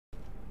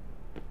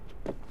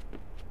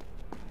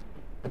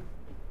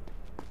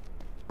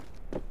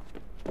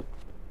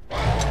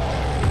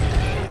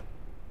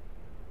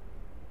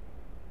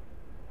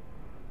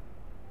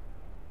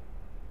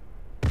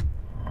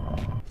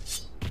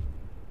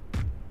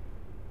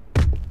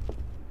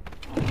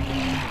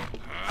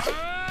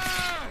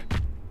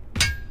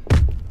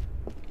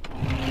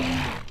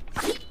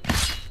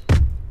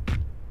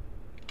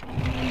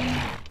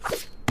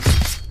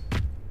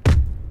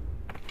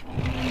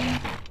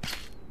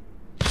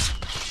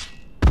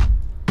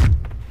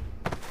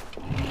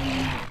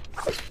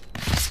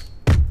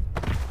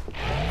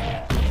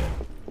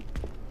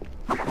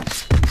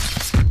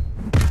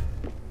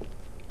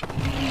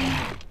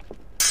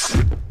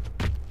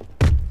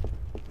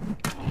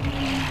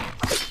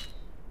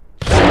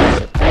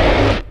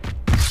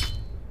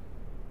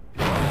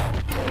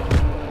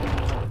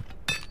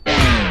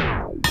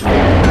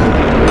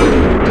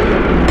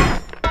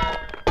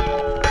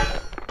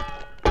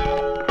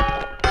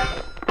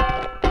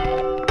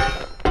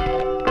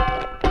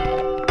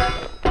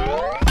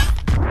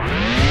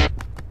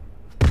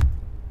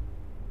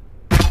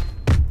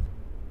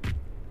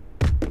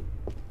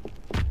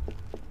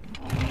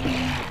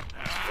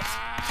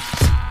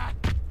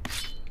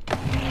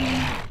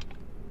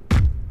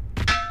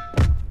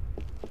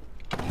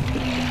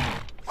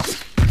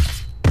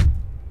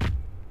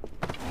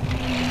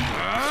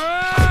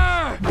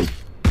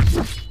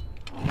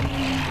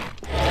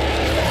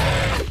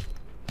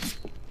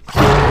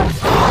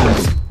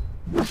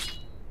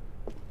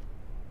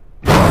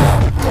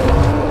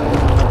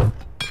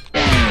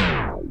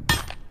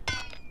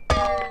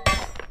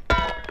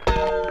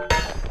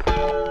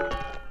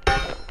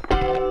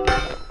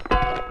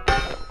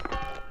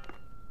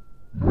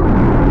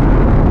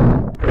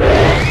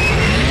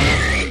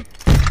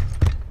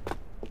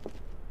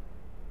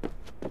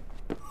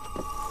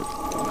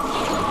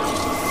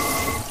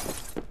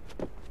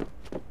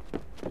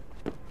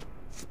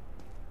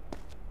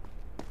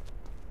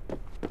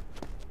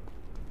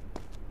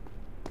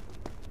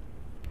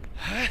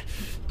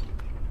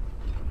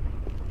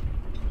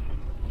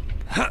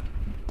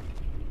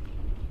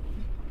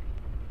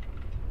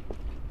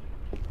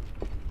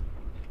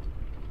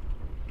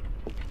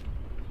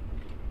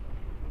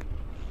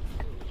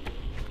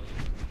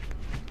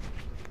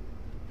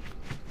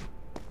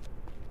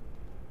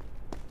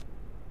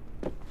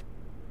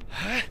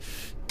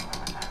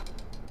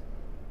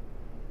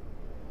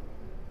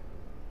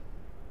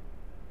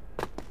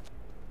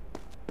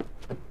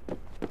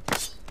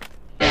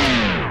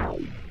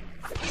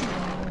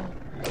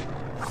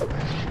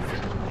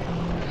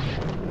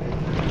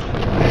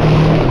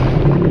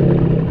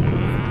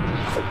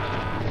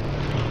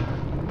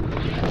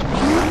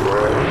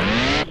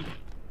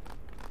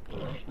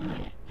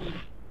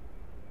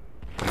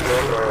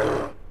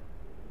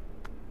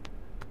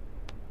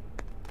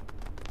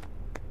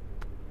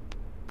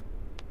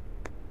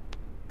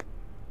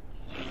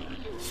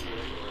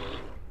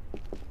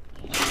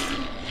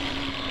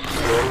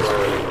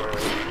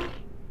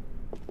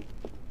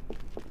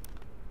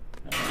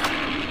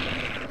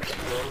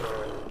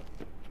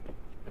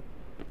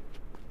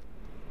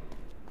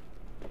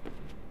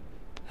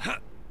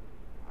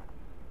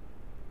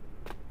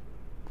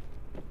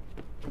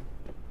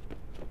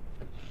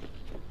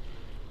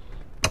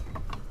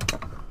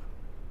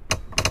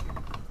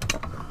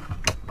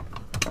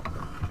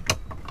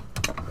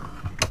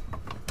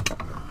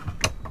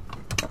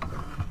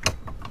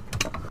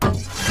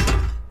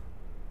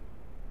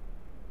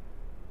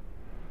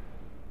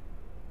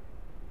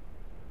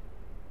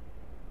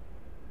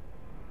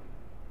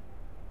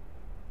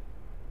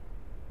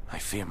I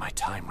fear my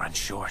time runs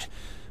short.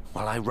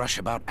 While I rush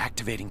about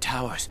activating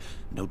towers,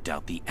 no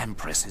doubt the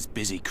Empress is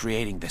busy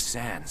creating the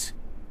sands.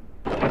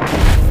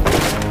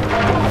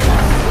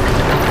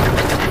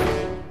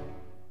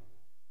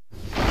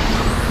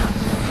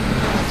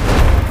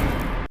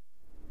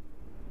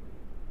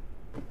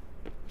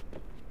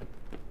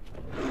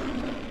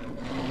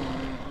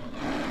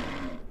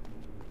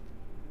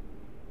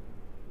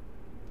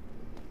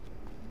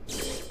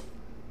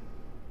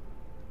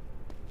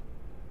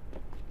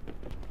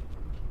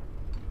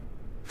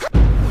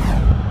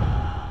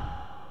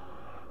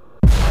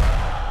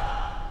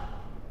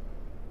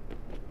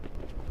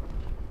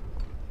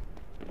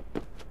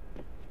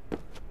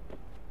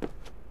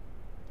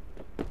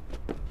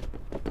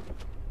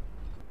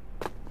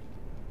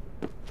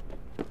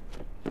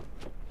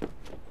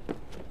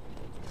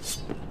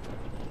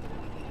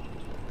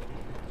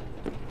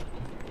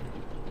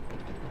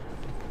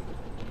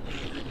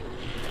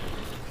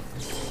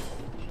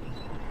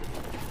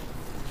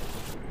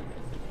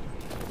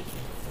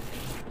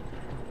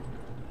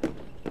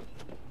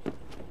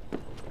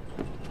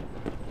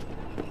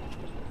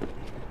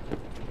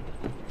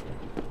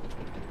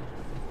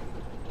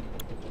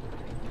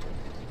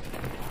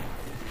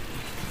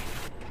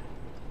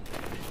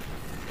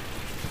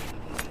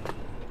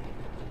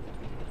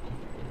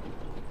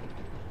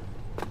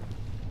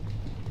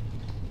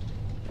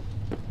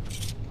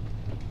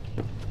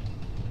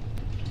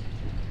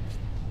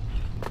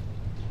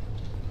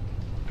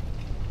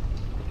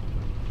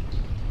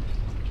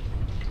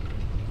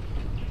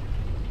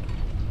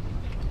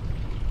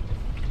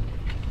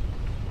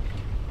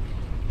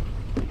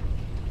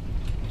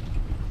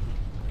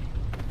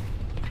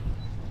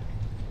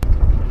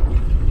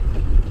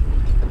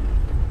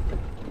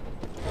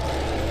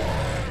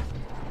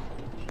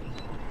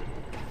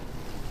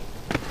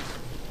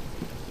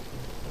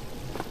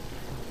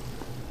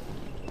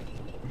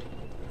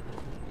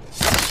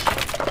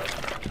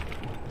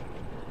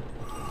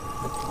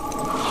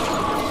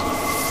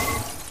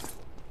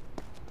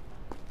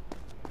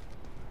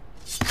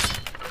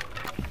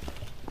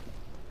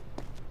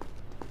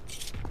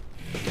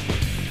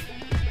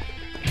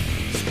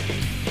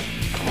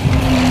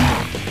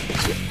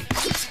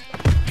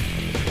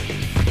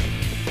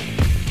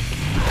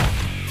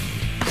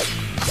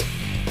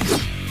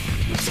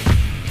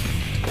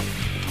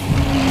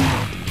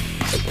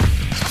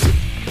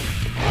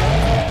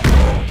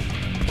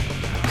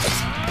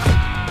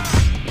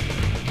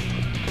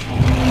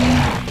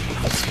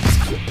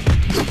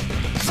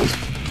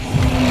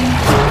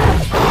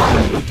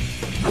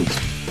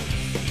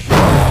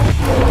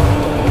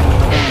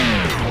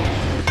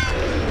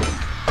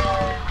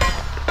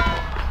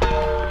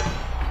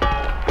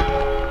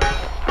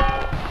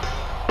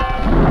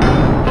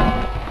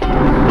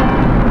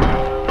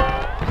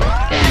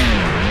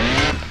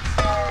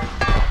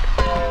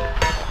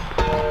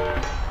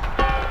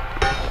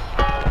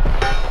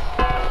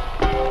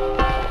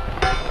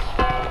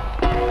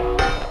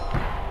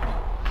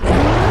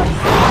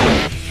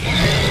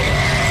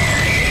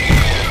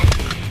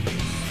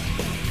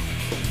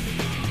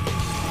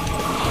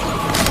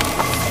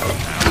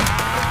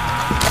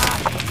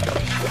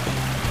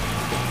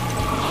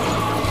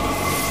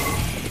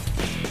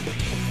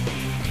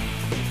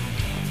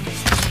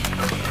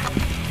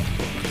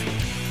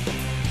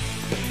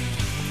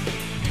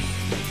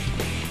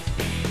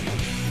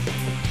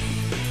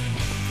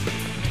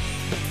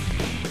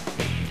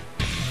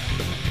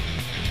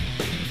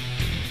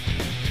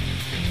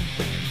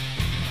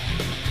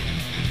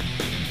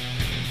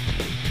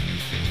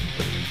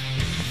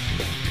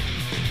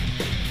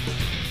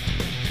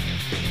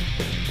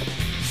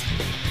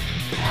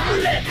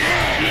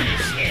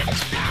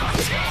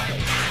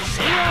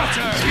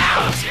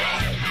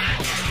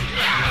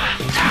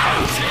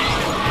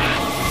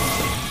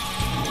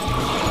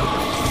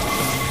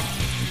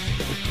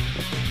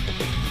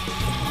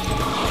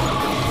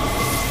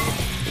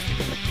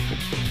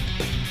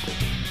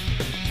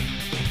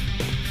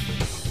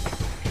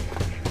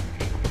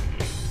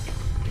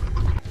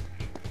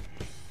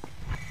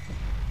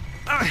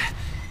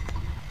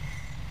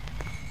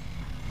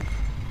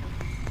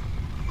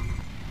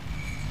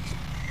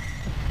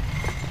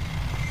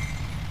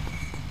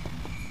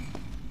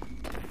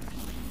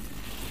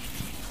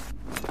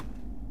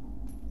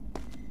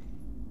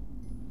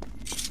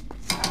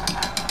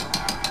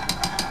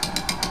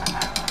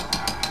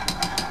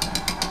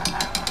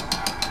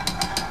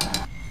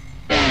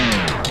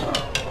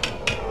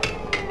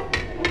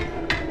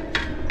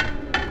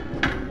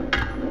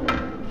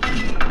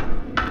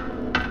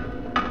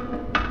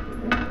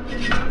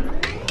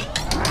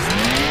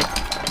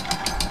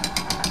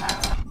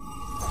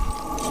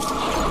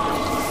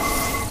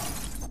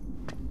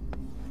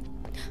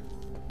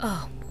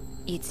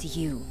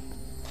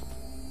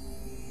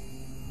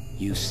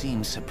 You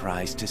seem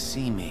surprised to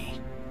see me.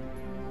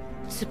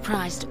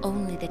 Surprised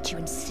only that you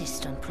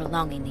insist on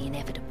prolonging the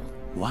inevitable.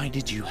 Why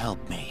did you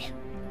help me?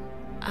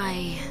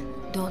 I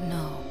don't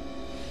know.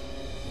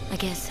 I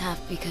guess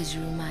half because you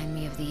remind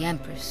me of the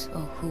Empress,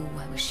 or who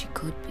I wish she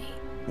could be.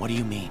 What do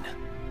you mean?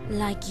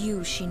 Like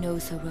you, she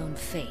knows her own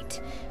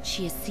fate.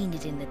 She has seen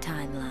it in the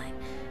timeline.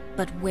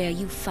 But where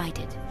you fight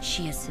it,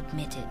 she has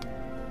submitted.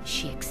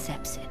 She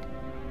accepts it.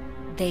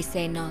 They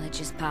say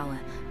knowledge is power,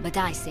 but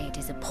I say it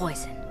is a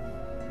poison.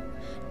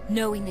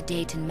 Knowing the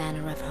date and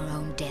manner of her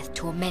own death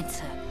torments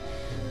her.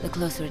 The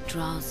closer it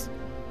draws,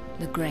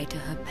 the greater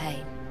her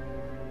pain.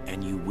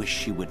 And you wish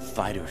she would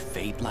fight her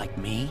fate like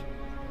me?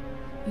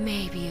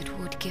 Maybe it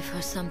would give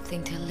her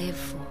something to live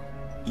for.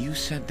 You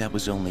said that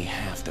was only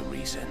half the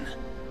reason.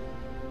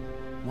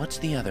 What's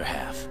the other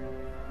half?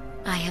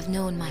 I have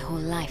known my whole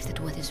life that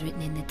what is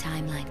written in the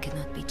timeline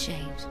cannot be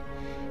changed.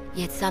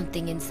 Yet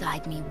something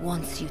inside me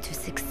wants you to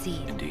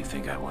succeed. And do you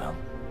think I will?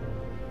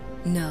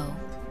 No.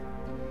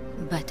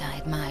 But I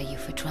admire you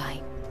for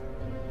trying.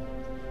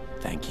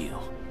 Thank you.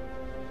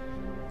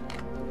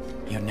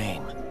 Your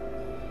name.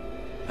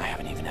 I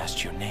haven't even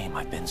asked your name.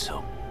 I've been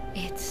so...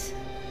 It's...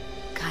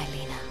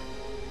 Kylina.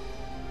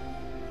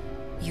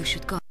 You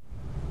should go.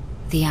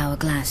 The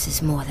hourglass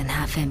is more than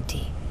half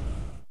empty.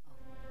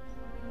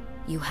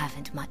 You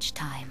haven't much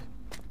time.